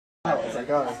As I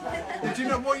go. Did you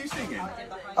know what are you singing?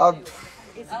 I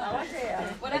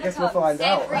guess we'll find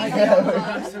out.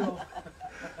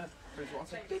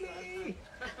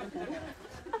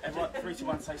 Everyone, 3, 2,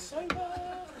 1, say sober.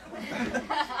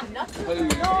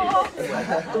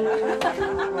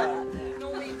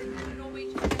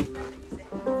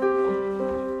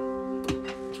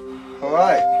 All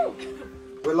right.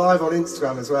 We're live on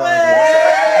Instagram as well.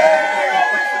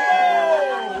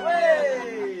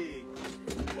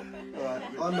 Right,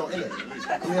 I'm not in it.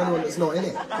 I'm the only one that's not in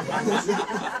it.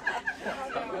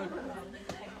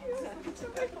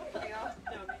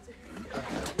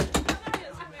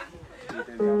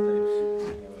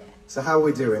 So how are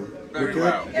we doing? Very We're good?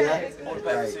 well. Yeah? All the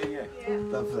Great. best to see you.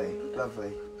 Lovely,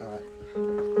 lovely. All right.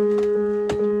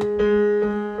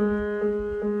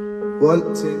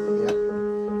 1, 2, yeah.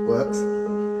 Works.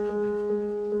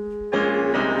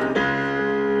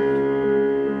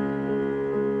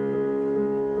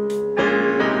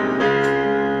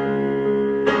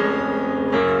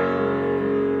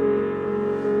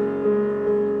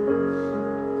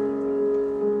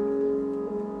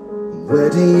 Where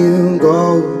do you go?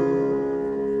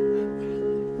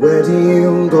 Where do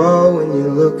you go when you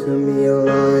look at me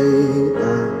like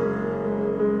that?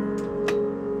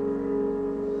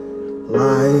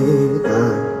 Like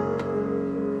that.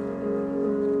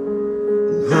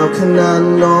 And how can I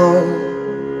know?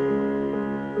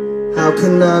 How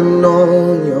can I know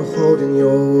when you're holding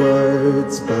your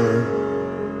words back?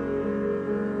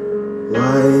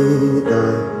 Like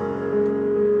that.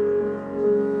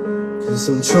 'Cause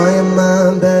I'm trying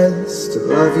my best to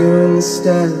love you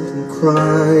instead. I'm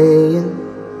crying.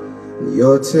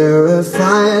 You're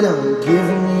terrified, I'm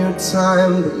giving you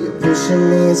time, but you're pushing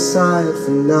me aside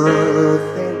for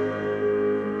nothing.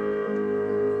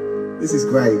 This is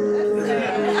great.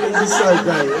 This is so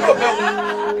great.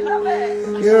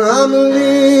 Yeah, I'm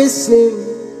listening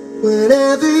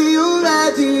whenever you're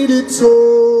ready to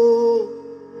talk.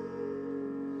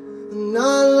 And I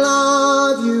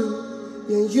love you.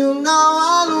 Yeah, you know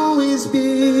I'll always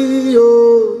be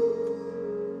yours.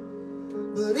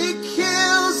 But it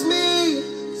kills me,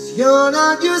 'cause you're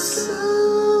not yourself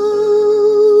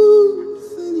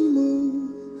anymore.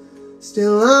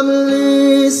 Still I'm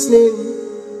listening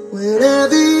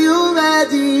whenever you're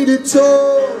ready to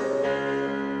talk.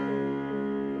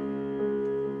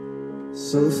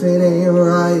 Something ain't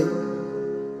right.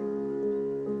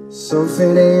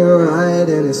 Something ain't right,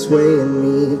 and it's weighing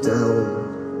me down.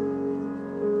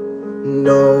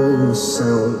 No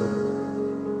sound.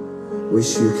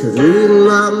 Wish you could read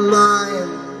my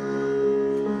mind.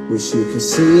 Wish you could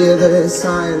see the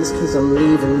signs, 'cause I'm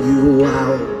leaving you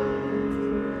out.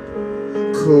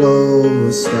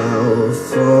 Closed out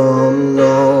from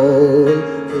knowing.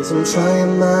 'Cause I'm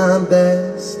trying my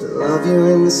best to love you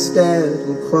instead.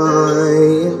 I'm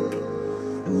crying.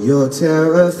 And you're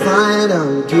terrified,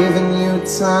 I'm giving you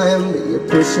time, but you're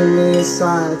pushing me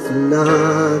aside for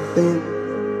nothing.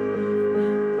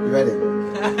 Ready?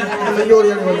 I think you're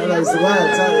the only one that knows the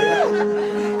words, aren't you?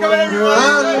 Come on, everyone!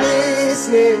 I'm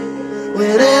listening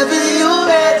whenever you're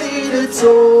ready to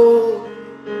talk.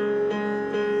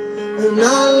 And I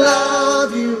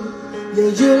love you,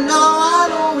 yeah, you know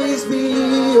I'll always be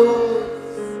yours.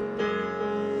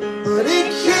 But it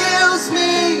kills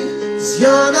me, 'cause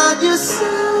you're not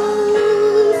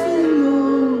yourself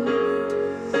anymore.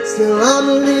 Still I'm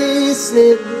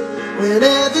listening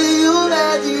whenever you're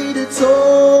ready to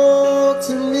talk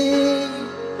to me.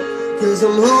 'Cause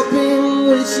I'm hoping,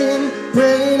 wishing,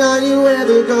 praying, are you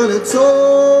ever gonna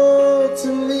talk to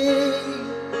me?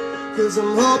 'Cause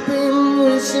I'm hoping,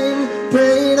 wishing,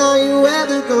 praying, are you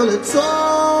ever gonna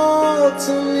talk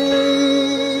to me?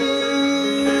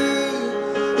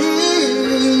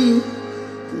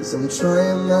 'Cause I'm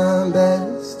trying my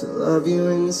best to love you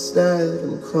instead.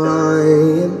 I'm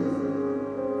crying.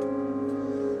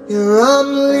 Yeah, I'm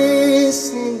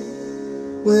listening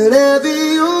whenever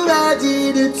you're ready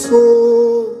to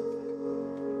talk.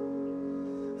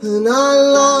 And I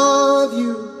love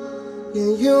you,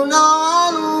 yeah, you know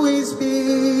I'll always be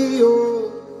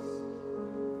yours.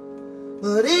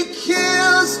 But it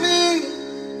kills me,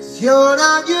 'cause you're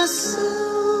not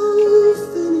yourself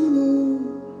anymore.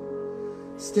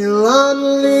 Still I'm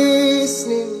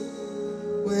listening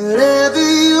whenever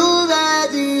you're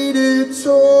ready to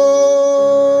talk.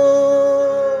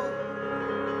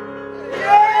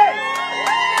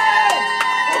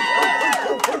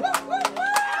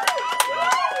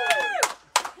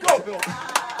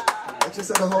 I just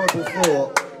had a horrible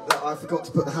thought that I forgot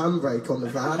to put the handbrake on the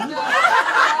van.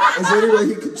 Is there any way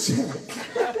you could check?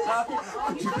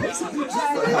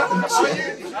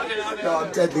 No,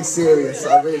 I'm deadly serious.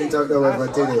 I really don't know whether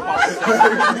I did it.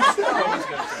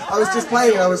 I was just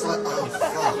playing and I was like, oh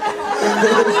fuck.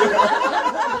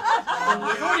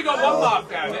 You've already got one mark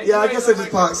down there. Yeah, I guess I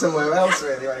just parked somewhere else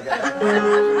really when I get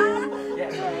there.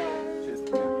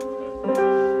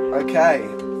 Okay.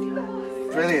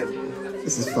 Brilliant.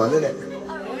 This is fun, isn't it?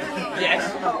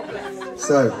 Yes.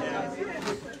 So,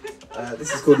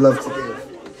 this is called Love to Give.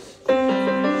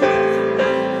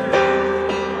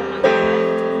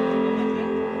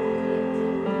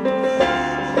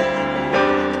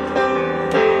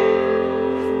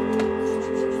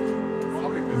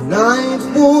 Night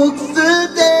walk the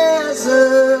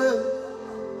desert.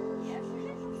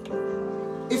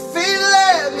 If it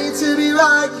led me to be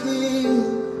right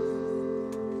here,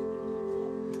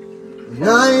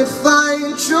 night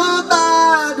fight your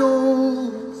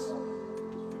battles.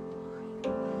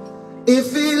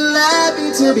 If it led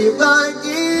me to be right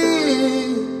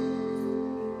here,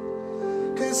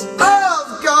 'cause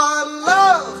I've got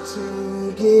love to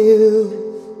give.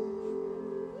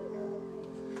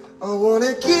 I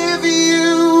wanna give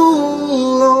you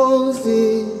all of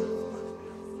it,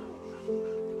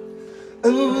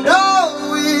 and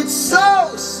know it's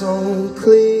so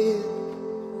clear.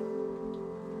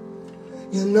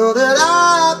 You know that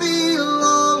I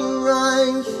belong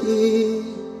right here.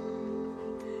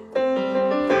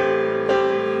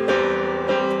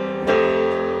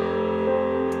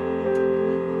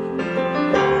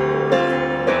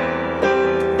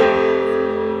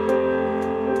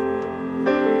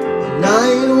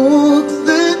 Night walk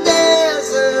the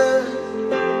desert.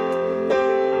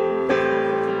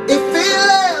 If it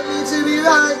led me to be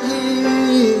right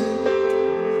here,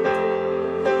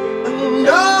 and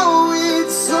know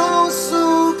it's so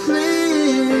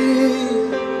clear.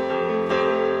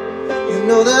 You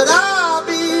know that I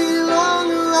belong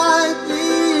right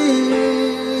here,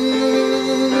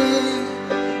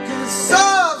 'cause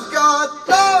I've got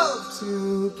love to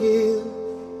give.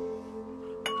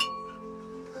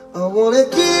 I wanna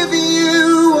give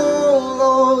you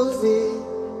all of it,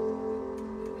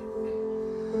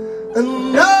 and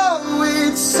know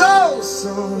it's so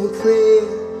clear.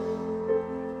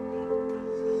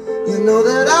 You know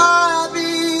that I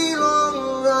belong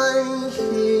right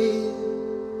here.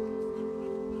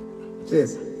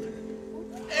 Cheers.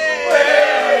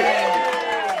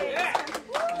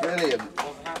 Brilliant.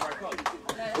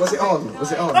 Was it on?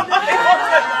 Was it on?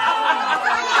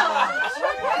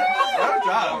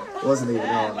 Wasn't even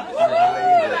on.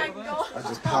 I'm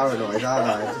just paranoid, aren't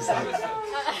I? I'm just like,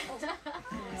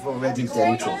 I've already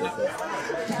dented with it.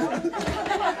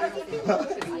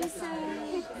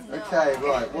 Okay,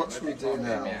 right, what should we do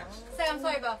now? Say I'm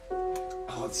sober.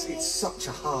 Oh, it's such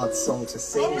a hard song to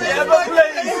sing. Yeah, but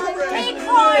please.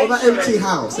 What about Empty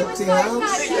House? Empty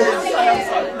House?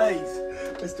 Please.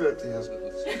 Let's do Empty House.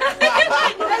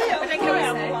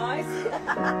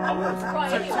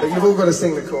 But you've all got to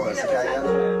sing the chorus, okay?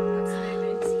 Yeah?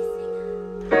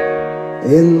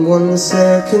 In 1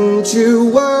 second you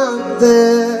weren't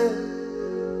there,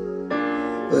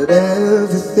 but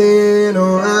everything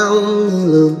around me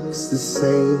looks the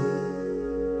same.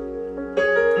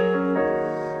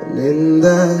 And in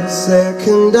that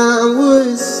second I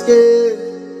was scared,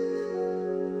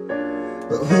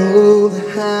 but who the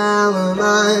hell am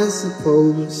I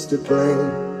supposed to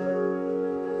blame?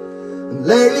 And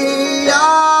lately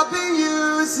I've been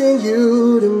using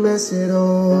you to mess it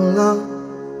all up,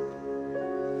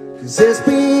 'cause it's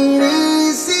been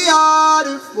easier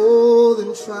to fall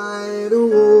than try to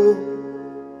walk.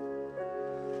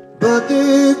 But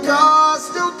the cars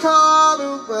still come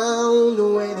around the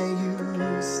way they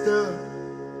used to.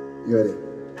 You ready?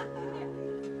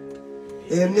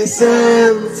 In this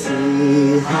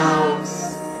empty house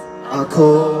I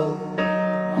call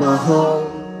my home.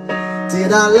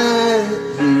 Did I let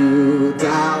you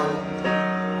down?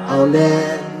 I'll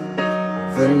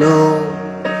never know.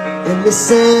 In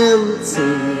this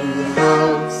empty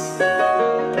house,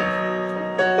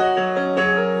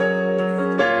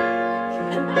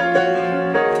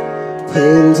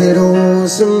 painted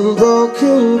walls and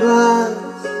broken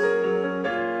glass,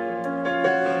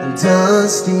 and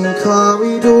dusty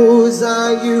corridors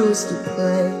I used to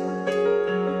play,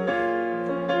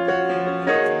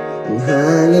 and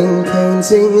hanging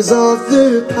paintings of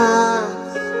the past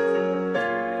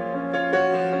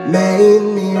made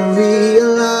me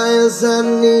realize I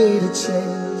need a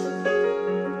change.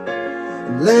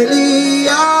 And lately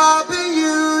I've been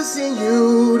using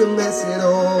you to mess it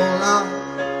all up,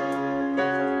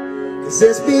 'cause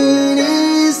it's been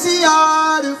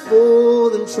easier to fall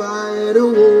than try to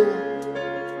walk.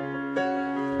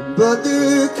 but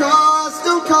the cars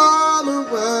don't come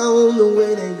around the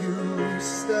way they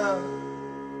used to.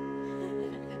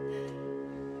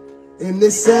 In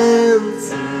this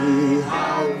empty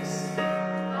house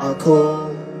I call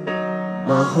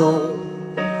my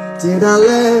home. Did I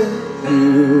let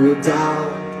you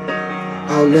down?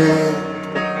 I'll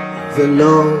never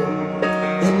know.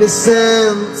 In this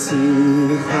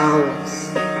empty house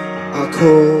I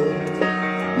call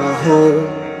my home.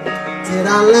 Did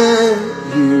I let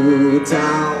you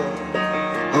down?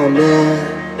 I'll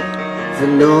never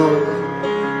know.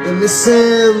 In this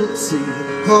empty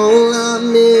hole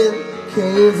I'm in,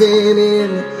 caving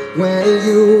in, when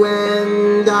you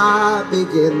and I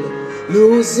begin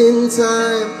losing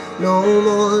time. No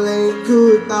more late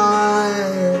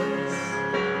goodbyes.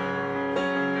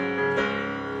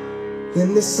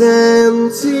 In this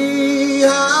empty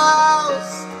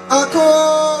house I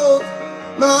called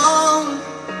my own.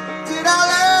 Did I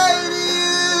let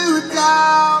you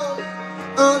down?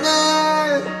 I'll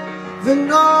never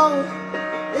know.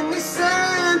 In this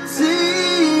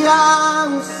empty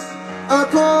house I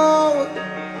called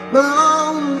my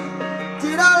own.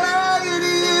 Did I let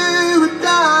you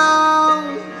down?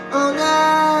 I'll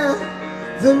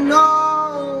never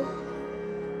know.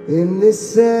 In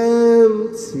this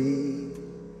empty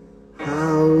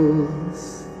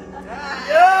house.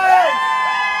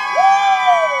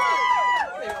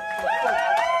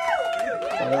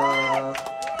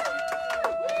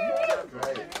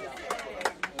 Great.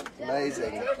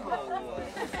 Amazing.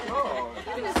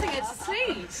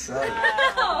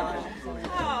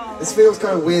 This feels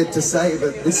kind of weird to say,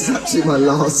 but this is actually my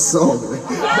last song.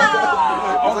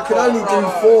 I can only do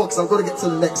 4 because I've got to get to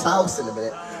the next house in a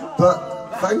minute.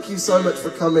 But thank you so much for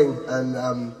coming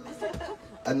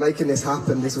and making this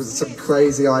happen. This was some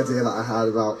crazy idea that I had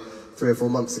about 3 or 4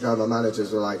 months ago. My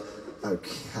managers were like,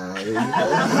 okay,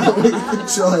 we can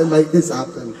try and make this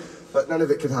happen. But none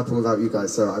of it could happen without you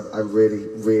guys, so I really,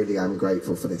 really am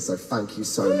grateful for this. So thank you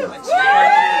so much.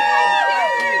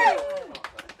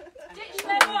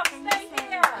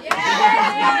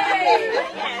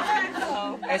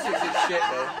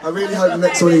 I really hope the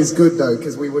next one is good though,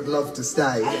 because we would love to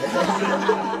stay.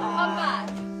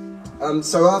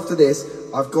 So after this,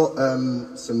 I've got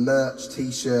some merch,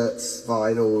 t-shirts,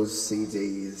 vinyls,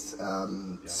 CDs,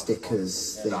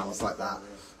 stickers, things like that.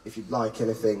 If you'd like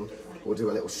anything, we'll do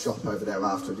a little shop over there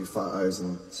after, do photos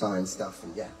and sign stuff,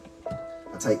 and yeah.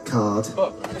 I take card.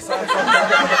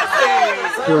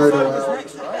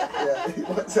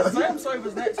 Sam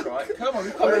Sober's next, right? Come on,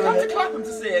 we have to clap them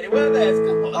to see it. It weren't theirs.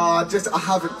 Come on. Oh, I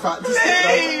haven't practiced it.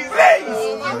 Please, Bill.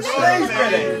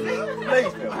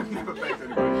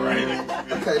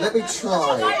 Okay, let me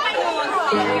try.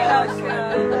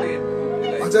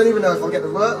 I don't even know if I'll get the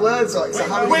words right. So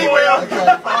how We will. Okay.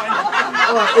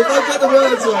 Alright, if I get the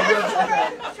words right.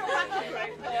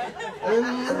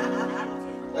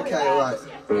 Okay, alright.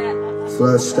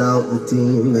 Flushed out the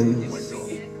demons,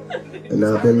 and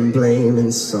I've been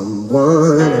blaming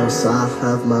someone else. I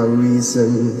have my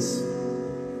reasons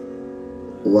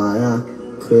why I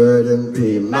couldn't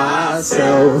be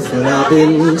myself, and I've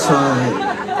been trying,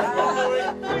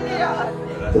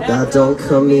 but that don't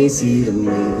come easy to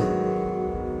me.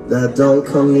 That don't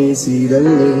come easy to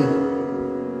me.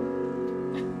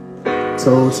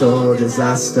 Total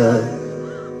disaster,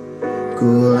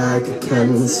 grew like a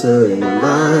cancer in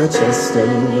my chest,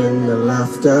 and when the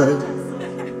laughter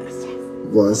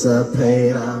was a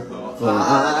pain I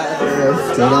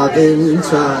left, and I've been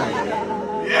trying,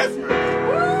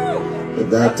 but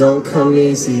that don't come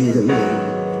easy to me.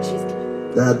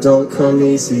 That don't come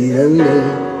easy to me.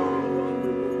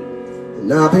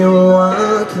 And I've been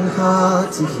working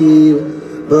hard to heal,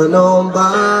 but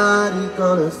nobody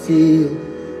gonna feel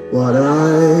what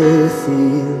I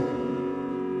feel.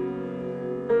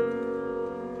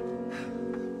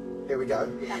 Here we go.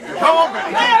 Come on,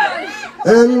 baby.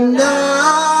 And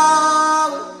now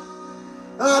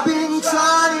I've been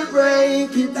trying to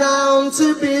break it down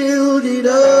to build it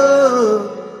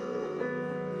up.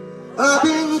 I've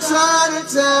been trying to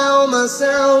tell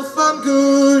myself I'm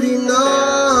good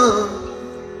enough.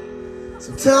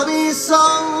 So tell me it's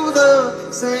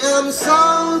over, say I'm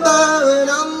sober and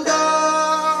I'm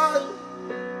done.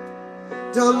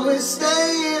 Done with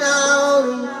staying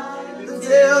out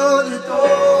until the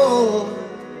dawn.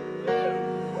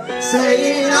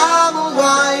 Saying I'm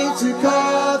alright to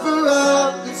cover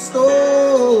up the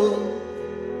storm.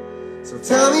 So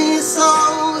tell me it's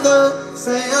over,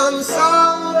 say I'm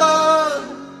sober.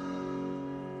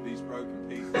 These broken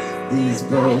pieces. These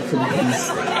broken pieces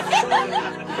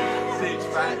Six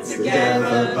back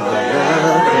together by a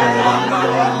thread.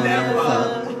 I'm never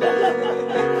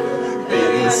be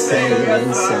the saying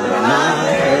inside my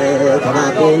head that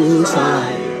I've been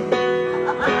trying,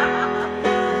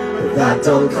 but that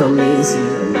don't come easy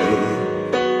to me.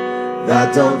 That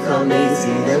don't come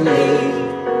easy to me.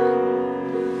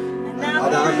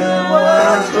 But I've been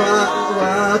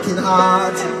working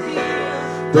hard,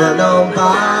 but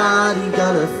nobody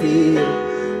gonna feel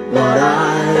what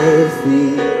I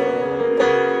feel.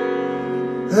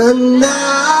 And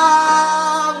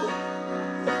now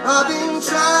I've been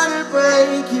trying to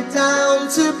break it down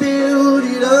to build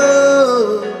it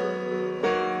up.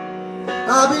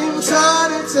 I've been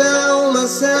trying to tell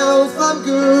myself I'm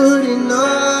good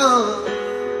enough.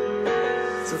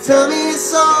 So tell me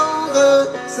it's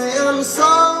over, say I'm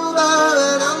sober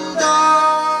and I'm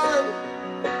done.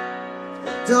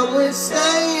 Done with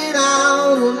staying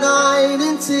out all night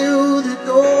until the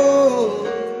dawn.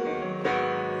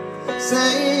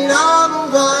 Saying I'm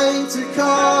alright to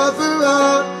cover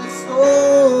up the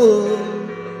storm.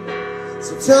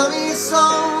 So tell me it's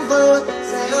over,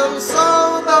 say I'm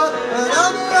sober and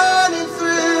I'm running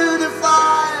through the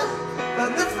fire,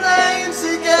 but the flames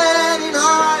are getting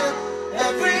higher.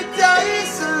 Every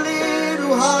day's a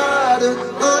little harder,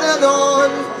 on and on,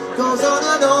 goes on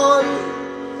and on.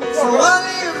 So I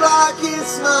live like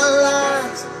it's my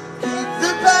last, keep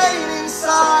the pain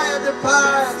inside the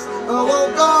past. I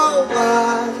won't go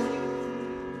back,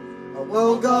 I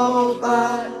won't go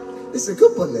back. This is a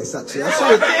good one, this actually.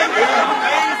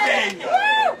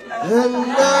 And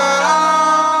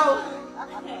now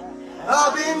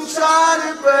I've been trying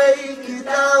to break it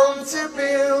down to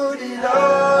build it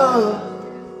up.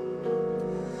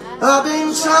 I've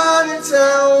been trying to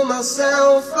tell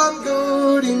myself I'm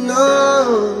good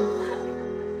enough.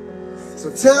 So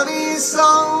tell me it's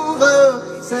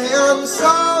over, say I'm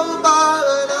sober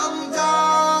and I'm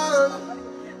done.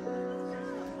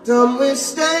 Done with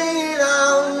staying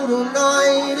out all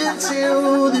night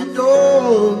until the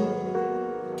dawn.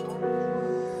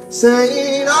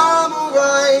 Saying I'm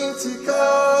alright to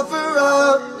cover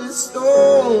up the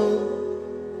storm.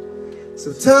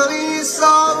 So tell me it's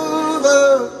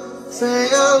over, say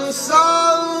I'm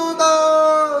sober.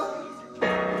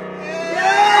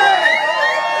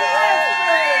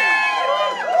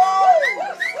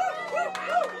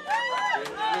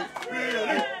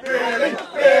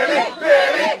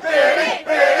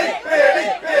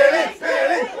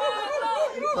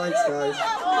 Thanks, guys.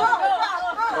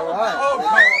 Alright.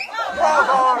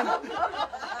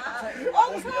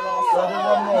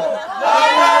 One more.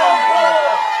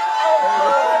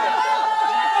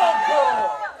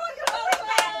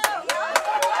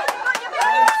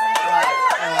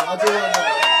 I'll do one more.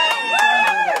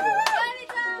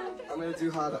 I'm going to do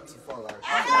Hard Up to Follow.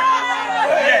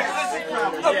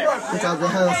 Because I've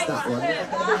rehearsed that one.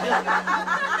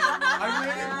 I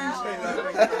really appreciate that.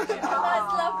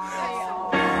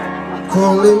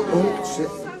 Calling, oh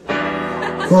shit.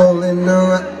 Calling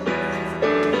around.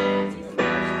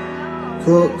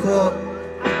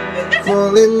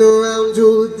 Calling around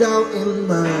all the doubt in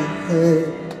my head.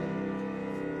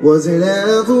 Was it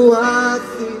ever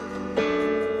worth it?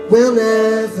 We'll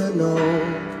never know.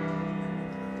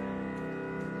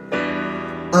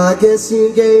 I guess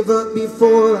you gave up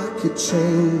before I could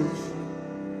change.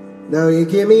 Now you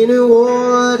give me new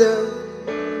order,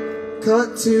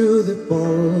 cut to the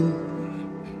bone.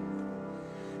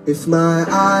 If my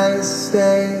eyes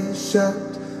stay shut,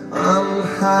 I'm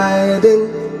hiding.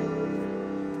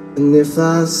 And if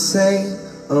I say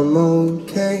I'm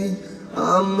okay,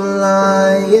 I'm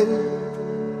lying.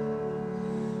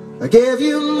 I gave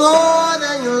you more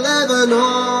than you'll ever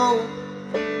know,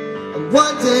 and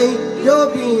one day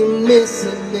you'll be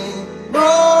missing me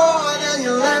more than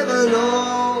you'll ever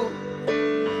know.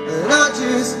 And I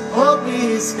just hope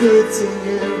it's good to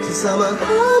you, 'cause I'm a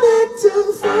heartache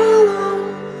to follow.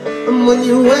 And when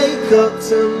you wake up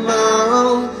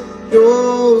tomorrow,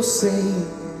 you'll see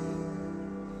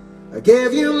I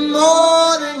gave you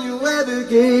more than you ever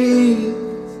gave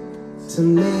to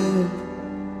me.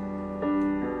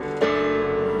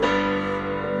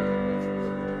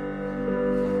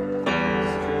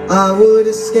 I would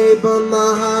escape on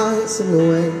my heart's in the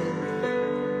way,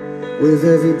 with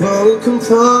every broken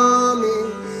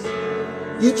promise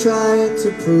you tried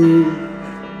to prove.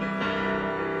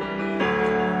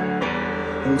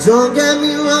 And don't get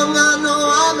me wrong, I know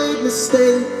I made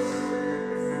mistakes,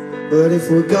 but if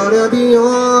we're gonna be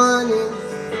honest,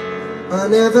 I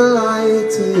never lied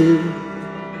to you.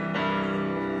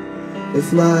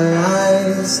 If my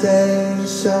eyes stay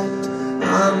shut,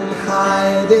 I'm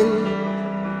hiding.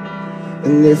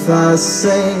 And if I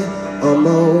say I'm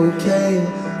okay,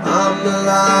 I'm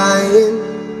lying.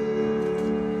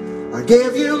 I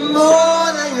gave you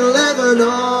more than than you'll ever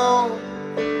know.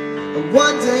 And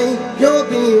one day you'll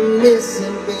be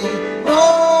missing me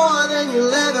more than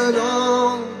you'll ever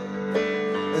know.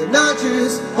 And I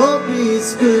just hope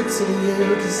it's good to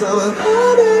you, 'cause I'm a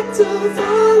hard act to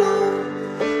follow.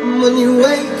 And when you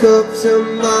wake up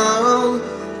tomorrow,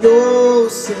 you'll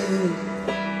see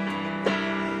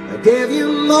I gave you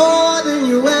more than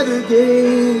you ever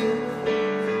gave.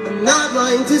 And I'd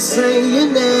like to say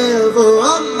you're never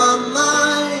on my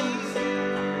mind.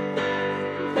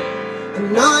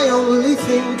 And I only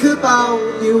think about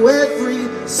you every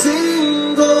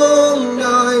single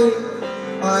night.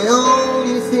 I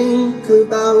only think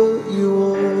about you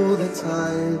all the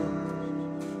time.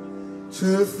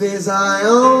 Truth is, I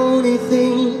only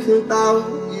think about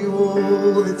you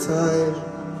all the time.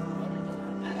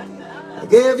 I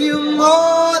gave you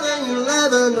more than you'll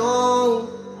ever know.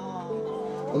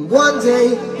 And one day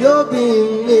you'll be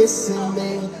missing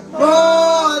me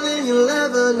more than you'll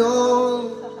ever know.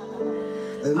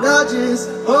 And I just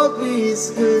hope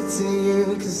it's good to you,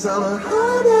 'cause I'm a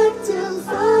hard act to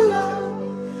follow.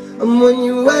 And when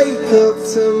you wake up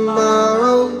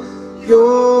tomorrow,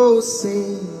 you'll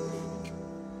see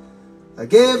I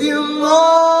gave you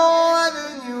more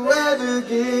than you ever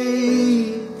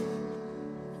gave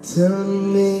to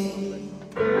me.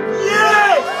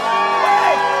 Yes!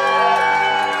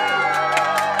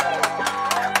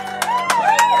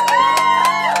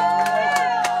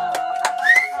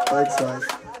 Thanks, guys.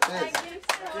 Thank you.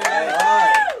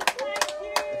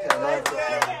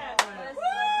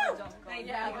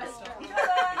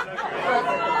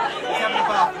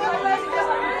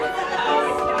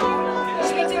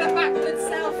 Should we do a backwards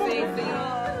selfie for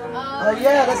your...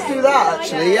 Yeah, let's do that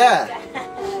actually, yeah.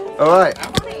 Alright.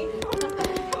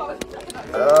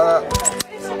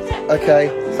 Okay,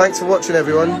 thanks for watching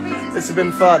everyone. This has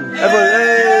been fun. Everyone,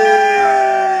 hey!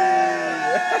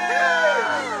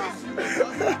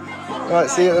 Right,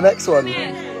 see you at the next one.